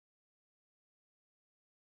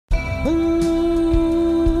I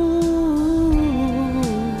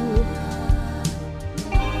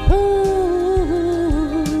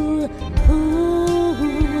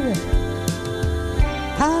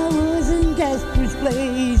was in desperate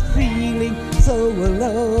place, feeling so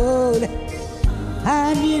alone.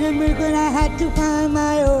 I needed a miracle and I had to find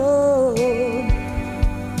my own.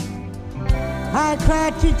 I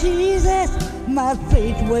cried to Jesus, my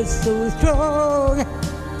faith was so strong.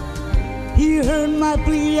 He heard my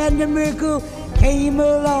plea and the miracle came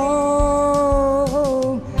along.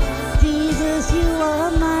 Jesus, you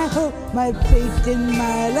are my hope, my faith and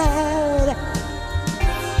my light.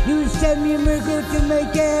 You sent me a miracle to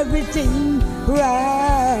make everything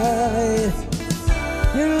right.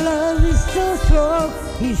 Your love is so strong,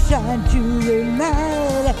 it shines through the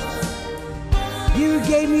night. You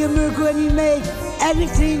gave me a miracle and you made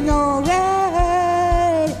everything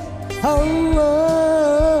alright. Oh, oh.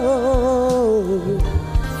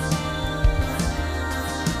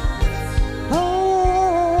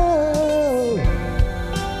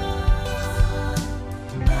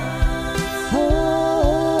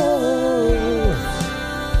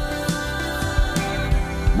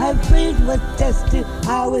 My faith was tested,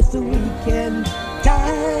 I was so weak and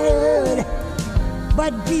tired.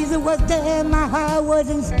 But Jesus was there, my heart was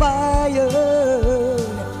inspired.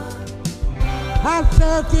 I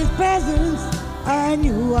felt His presence, I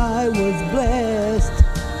knew I was blessed.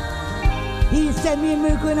 He sent me a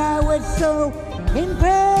miracle and I was so impressed.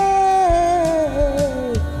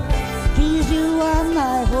 Jesus, you are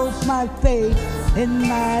my hope, my faith, and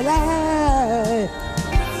my life.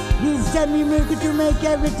 You sent me a miracle to make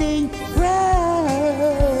everything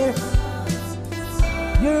right.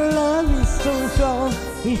 Your love is so strong,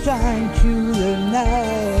 it shines through the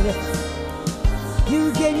night.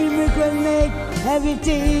 You gave me a miracle and made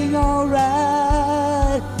everything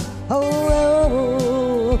alright. Oh, oh,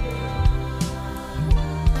 oh,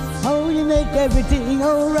 oh, you make everything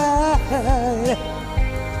alright.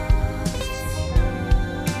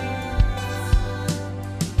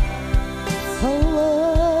 Oh,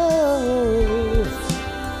 oh.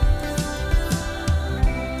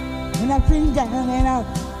 When I feel down and out,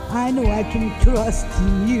 I know I can trust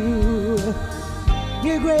in you.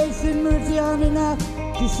 Your grace and mercy are enough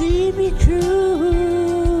to see me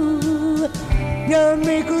through. Your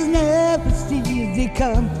miracles never cease, they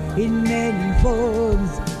come in many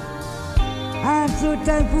forms. I'm so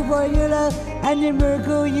thankful for your love and the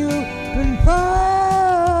miracle you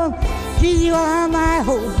perform. Jesus, you are my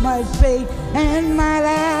hope, my faith, and my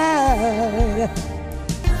life.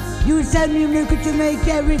 You sent me a miracle to make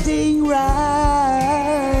everything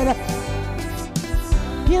right.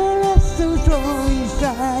 Your love so strong, you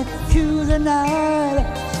shine through the night.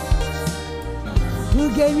 You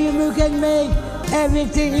gave me a miracle and made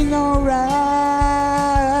everything alright.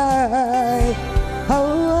 Oh,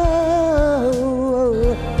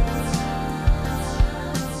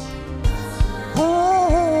 oh,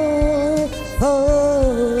 oh, oh,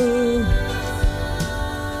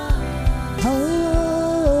 oh, oh.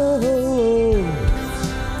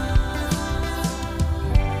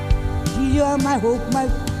 You are my hope, my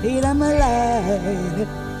faith, and my life.